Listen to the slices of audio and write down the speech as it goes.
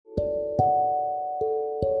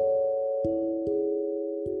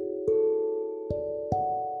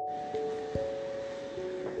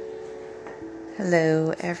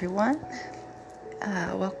Hello, everyone.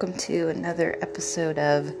 Welcome to another episode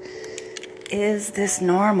of Is This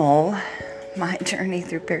Normal? My journey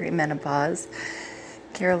through perimenopause.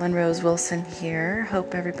 Carolyn Rose Wilson here.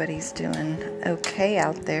 Hope everybody's doing okay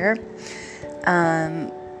out there.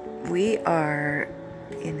 We are,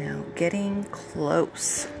 getting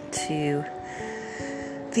close to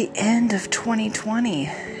the end of 2020.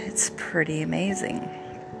 It's pretty amazing.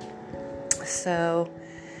 So,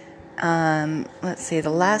 let's see, the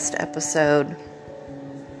last episode,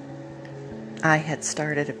 I had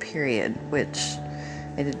started a period, which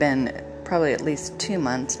it had been probably at least 2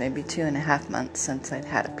 months, maybe 2.5 months since I'd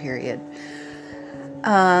had a period.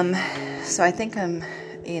 So I think I'm,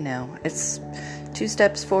 it's 2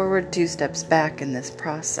 steps forward, 2 steps back in this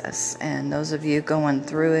process. And those of you going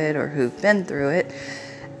through it or who've been through it,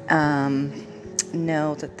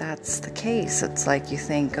 know that that's the case. It's like you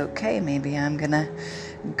think, okay, maybe I'm going to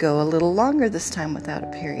go a little longer this time without a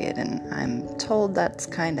period, and I'm told that's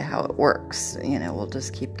kind of how it works. We'll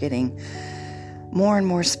just keep getting more and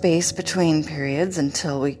more space between periods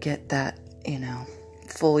until we get that,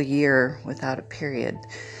 full year without a period.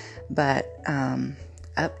 But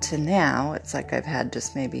up to now, it's like I've had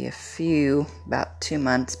just maybe about 2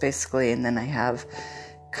 months basically, and then I have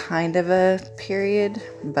kind of a period,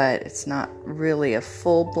 but it's not really a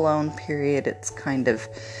full-blown period. It's kind of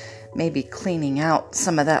maybe cleaning out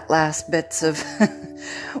some of that last bits of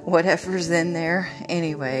whatever's in there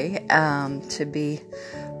anyway, to be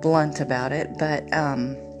blunt about it. But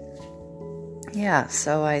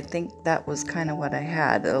so I think that was kind of what I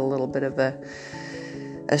had, a little bit of a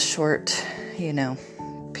short,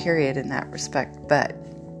 period in that respect. But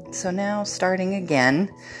so now starting again,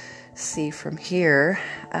 see from here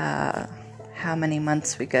how many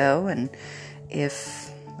months we go and if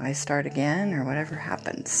I start again or whatever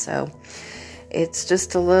happens. So it's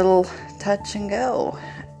just a little touch and go.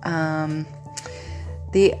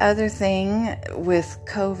 The other thing with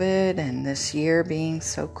COVID and this year being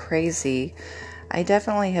so crazy, I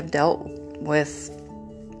definitely have dealt with,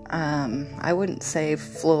 I wouldn't say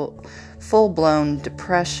full-blown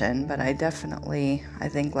depression, but I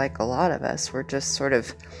think like a lot of us, we're just sort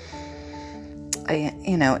of,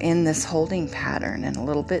 in this holding pattern and a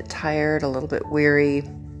little bit tired, a little bit weary,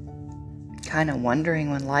 kind of wondering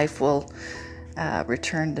when life will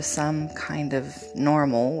return to some kind of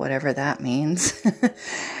normal, whatever that means.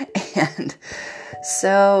 And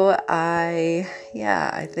so I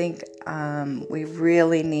think we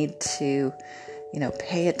really need to,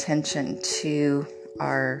 pay attention to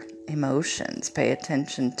our emotions, pay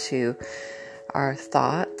attention to our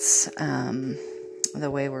thoughts, the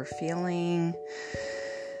way we're feeling,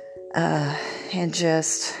 and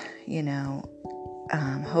just,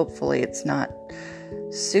 hopefully it's not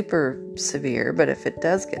super severe, but if it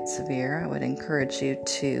does get severe, I would encourage you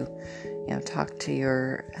to, talk to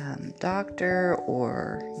your doctor,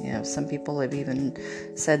 or, some people have even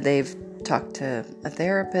said they've talked to a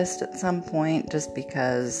therapist at some point, just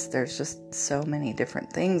because there's just so many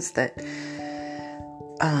different things that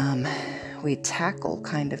we tackle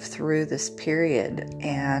kind of through this period,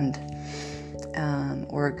 and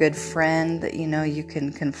or a good friend that you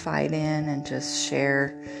can confide in and just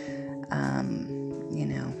share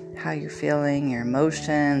how you're feeling, your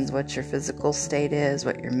emotions, what your physical state is,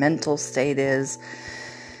 what your mental state is.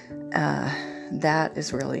 That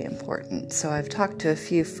is really important. So I've talked to a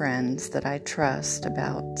few friends that I trust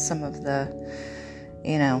about some of the,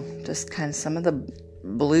 just kind of some of the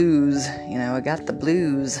blues. I got the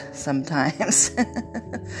blues sometimes.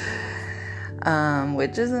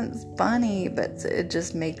 Which isn't funny, but it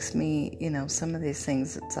just makes me, some of these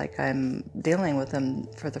things, it's like I'm dealing with them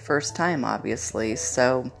for the first time, obviously.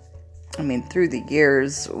 So, through the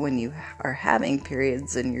years, when you are having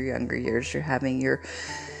periods in your younger years, you're having your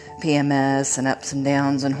PMS and ups and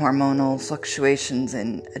downs and hormonal fluctuations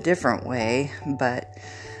in a different way. But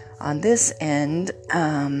on this end,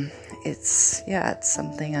 it's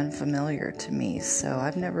something unfamiliar to me. So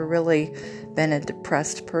I've never really been a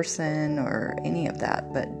depressed person or any of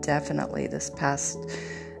that, but definitely this past,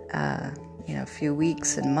 few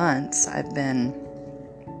weeks and months, I've been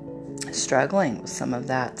struggling with some of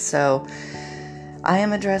that. So I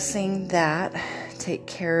am addressing that. Take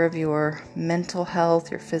care of your mental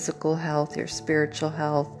health, your physical health, your spiritual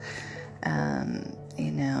health.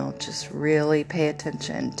 Just really pay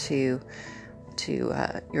attention to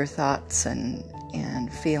your thoughts and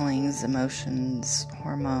feelings, emotions,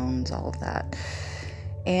 hormones, all of that.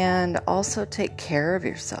 And also take care of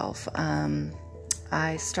yourself.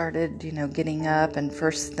 I started, getting up, and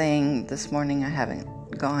first thing this morning, I haven't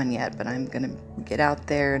gone yet, but I'm going to get out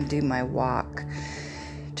there and do my walk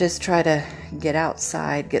just try to get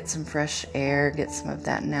outside, get some fresh air, get some of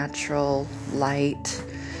that natural light,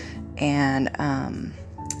 and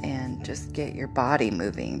just get your body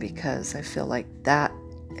moving, because I feel like that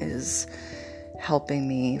is helping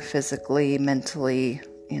me physically, mentally,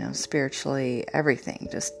 spiritually, everything.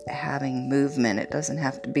 Just having movement. It doesn't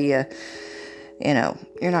have to be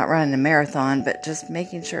you're not running a marathon, but just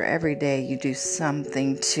making sure every day you do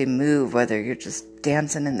something to move, whether you're just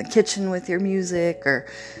dancing in the kitchen with your music, or,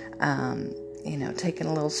 taking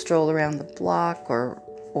a little stroll around the block, or,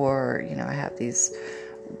 I have these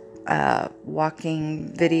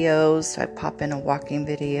walking videos. So I pop in a walking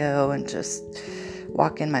video and just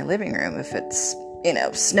walk in my living room if it's,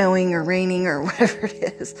 snowing or raining or whatever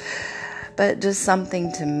it is. But just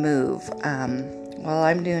something to move. While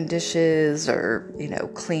I'm doing dishes or,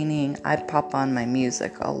 cleaning, I pop on my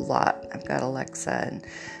music a lot. I've got Alexa, and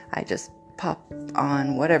I just pop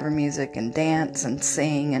on whatever music and dance and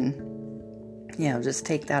sing, and, just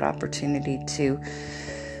take that opportunity to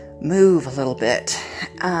move a little bit.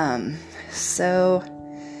 So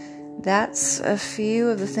that's a few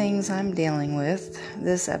of the things I'm dealing with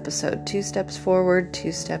this episode. 2 steps forward,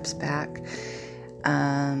 2 steps back,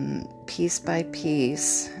 piece by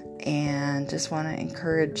piece. And just want to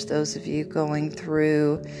encourage those of you going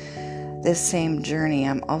through this same journey.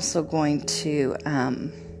 I'm also going to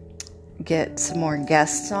get some more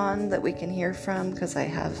guests on that we can hear from, because I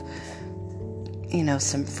have,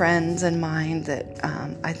 some friends in mind that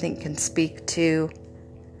I think can speak to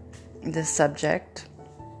this subject.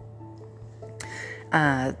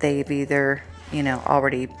 They've either,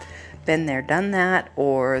 already been there, done that,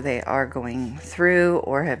 or they are going through,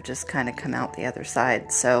 or have just kind of come out the other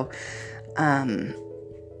side. So, so I'm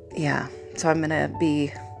going to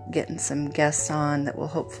be getting some guests on that will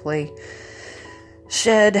hopefully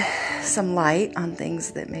shed some light on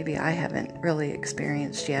things that maybe I haven't really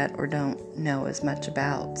experienced yet or don't know as much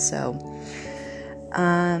about. So,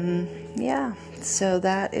 so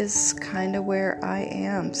that is kind of where I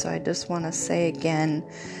am. So I just want to say again,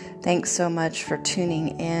 thanks so much for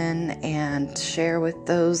tuning in, and share with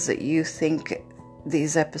those that you think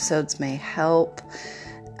these episodes may help.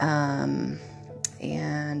 And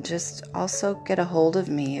just also get a hold of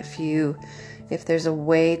me if there's a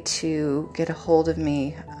way to get a hold of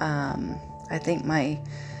me. I think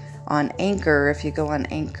on Anchor, if you go on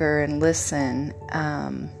Anchor and listen,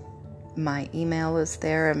 my email is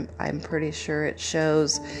there. I'm pretty sure it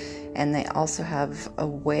shows. And they also have a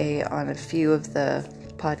way on a few of the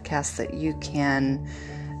podcasts that you can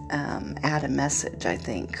add a message, I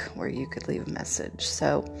think, where you could leave a message.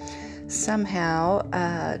 So somehow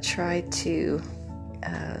try to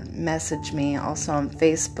message me. Also on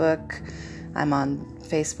Facebook. I'm on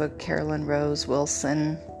Facebook, Carolyn Rose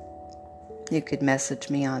Wilson. You could message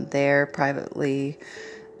me on there privately.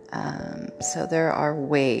 So there are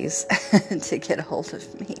ways to get a hold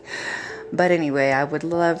of me. But anyway, I would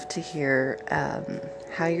love to hear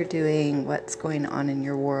how you're doing, what's going on in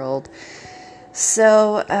your world.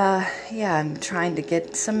 So, I'm trying to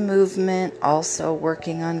get some movement, also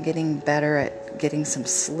working on getting better at getting some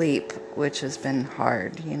sleep, which has been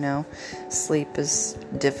hard, Sleep is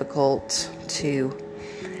difficult to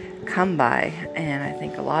come by, and I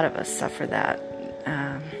think a lot of us suffer that,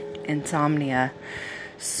 insomnia.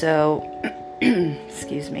 So,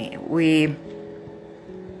 excuse me,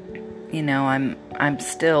 I'm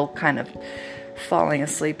still kind of falling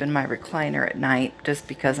asleep in my recliner at night just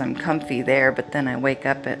because I'm comfy there, but then I wake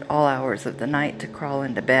up at all hours of the night to crawl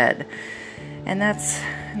into bed, and that's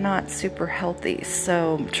not super healthy.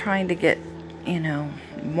 So I'm trying to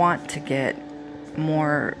want to get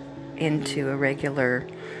more into a regular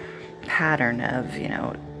pattern of,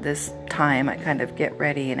 this time I kind of get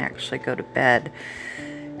ready and actually go to bed,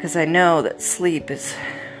 because I know that sleep is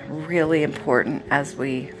really important as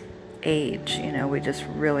we age. We just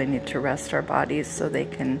really need to rest our bodies so they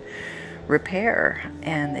can repair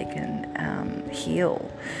and they can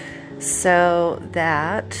heal. So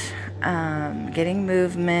that getting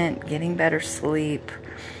movement, getting better sleep,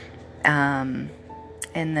 and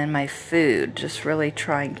then my food, just really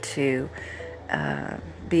trying to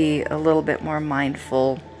be a little bit more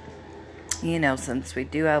mindful. Since we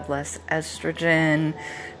do have less estrogen,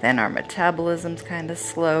 then our metabolism's kind of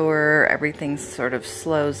slower, everything sort of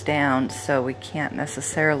slows down, so we can't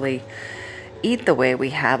necessarily eat the way we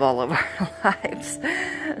have all of our lives.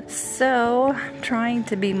 So, trying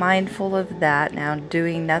to be mindful of that now,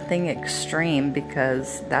 doing nothing extreme,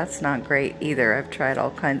 because that's not great either. I've tried all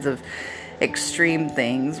kinds of extreme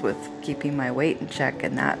things with keeping my weight in check,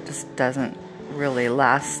 and that just doesn't really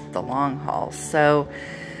last the long haul. So,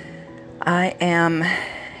 I am,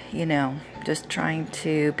 just trying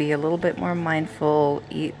to be a little bit more mindful,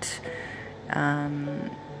 eat a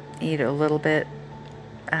little bit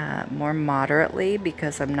more moderately,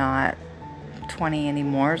 because I'm not 20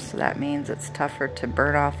 anymore, so that means it's tougher to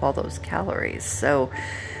burn off all those calories. So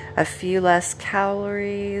a few less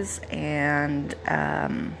calories, and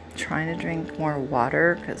trying to drink more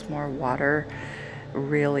water, because more water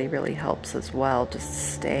really helps as well.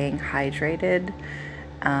 Just staying hydrated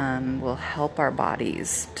will help our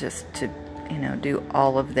bodies just to do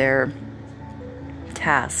all of their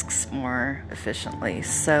tasks more efficiently.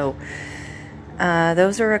 So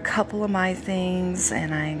those are a couple of my things,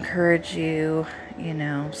 and I encourage you,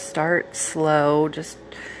 start slow, just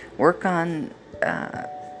work on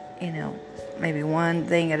maybe one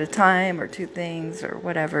thing at a time, or two things, or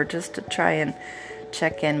whatever, just to try and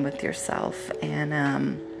check in with yourself,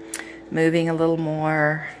 and moving a little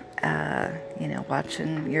more,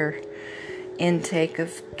 watching your intake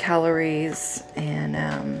of calories,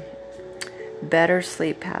 and better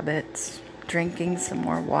sleep habits, drinking some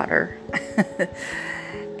more water,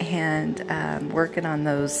 and working on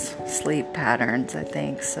those sleep patterns, I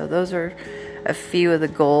think. So those are a few of the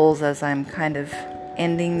goals as I'm kind of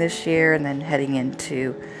ending this year and then heading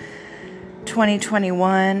into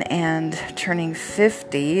 2021 and turning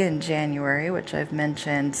 50 in January, which I've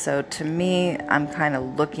mentioned. So to me, I'm kind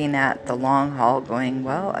of looking at the long haul going,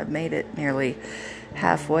 well, I've made it nearly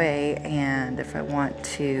halfway, and if I want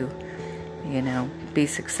to, be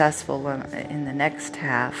successful in the next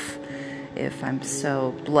half, if I'm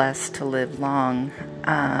so blessed to live long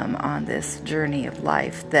on this journey of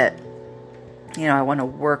life, that, I want to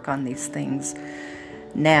work on these things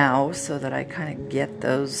now so that I kind of get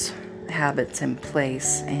those habits in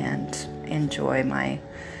place and enjoy my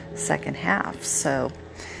second half. So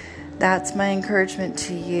that's my encouragement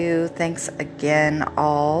to you. Thanks again,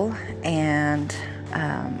 all. And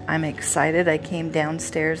I'm excited. I came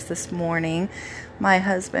downstairs this morning. My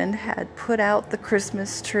husband had put out the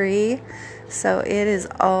Christmas tree, so it is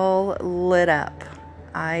all lit up.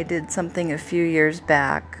 I did something a few years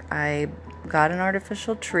back. I got an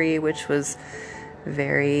artificial tree, which was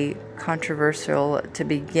very controversial to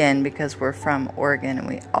begin, because we're from Oregon and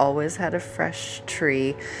we always had a fresh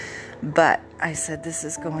tree. But I said, this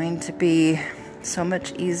is going to be so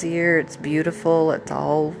much easier. It's beautiful. It's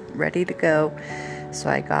all ready to go. So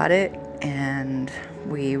I got it, and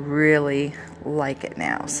we really like it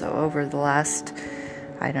now. So over the last,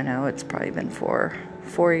 I don't know, it's probably been 4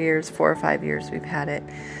 or 5 years we've had it.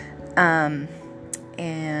 And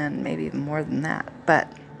maybe even more than that.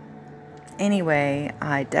 But anyway,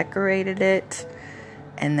 I decorated it,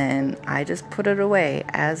 and then I just put it away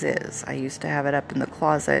as is. I used to have it up in the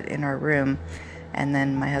closet in our room, and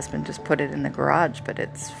then my husband just put it in the garage, but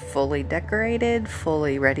it's fully decorated,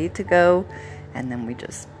 fully ready to go, and then we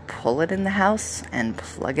just pull it in the house and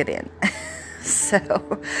plug it in.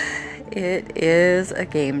 So it is a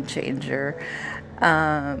game changer.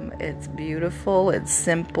 It's beautiful, it's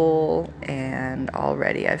simple, and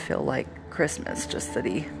already I feel like Christmas, just that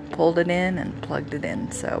he pulled it in and plugged it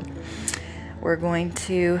in. So we're going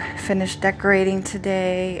to finish decorating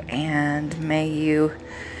today, and may you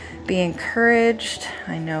be encouraged.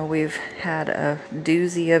 I know we've had a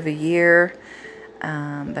doozy of a year,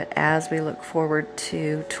 but as we look forward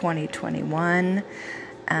to 2021,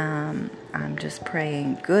 I'm just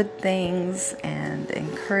praying good things and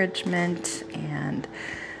encouragement, and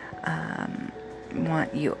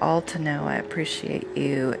want you all to know I appreciate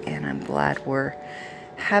you, and I'm glad we're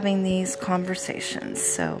having these conversations.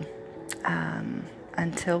 So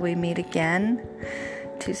until we meet again,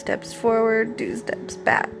 2 steps forward, 2 steps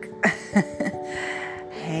back.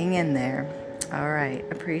 Hang in there. All right.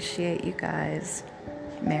 Appreciate you guys.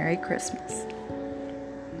 Merry Christmas.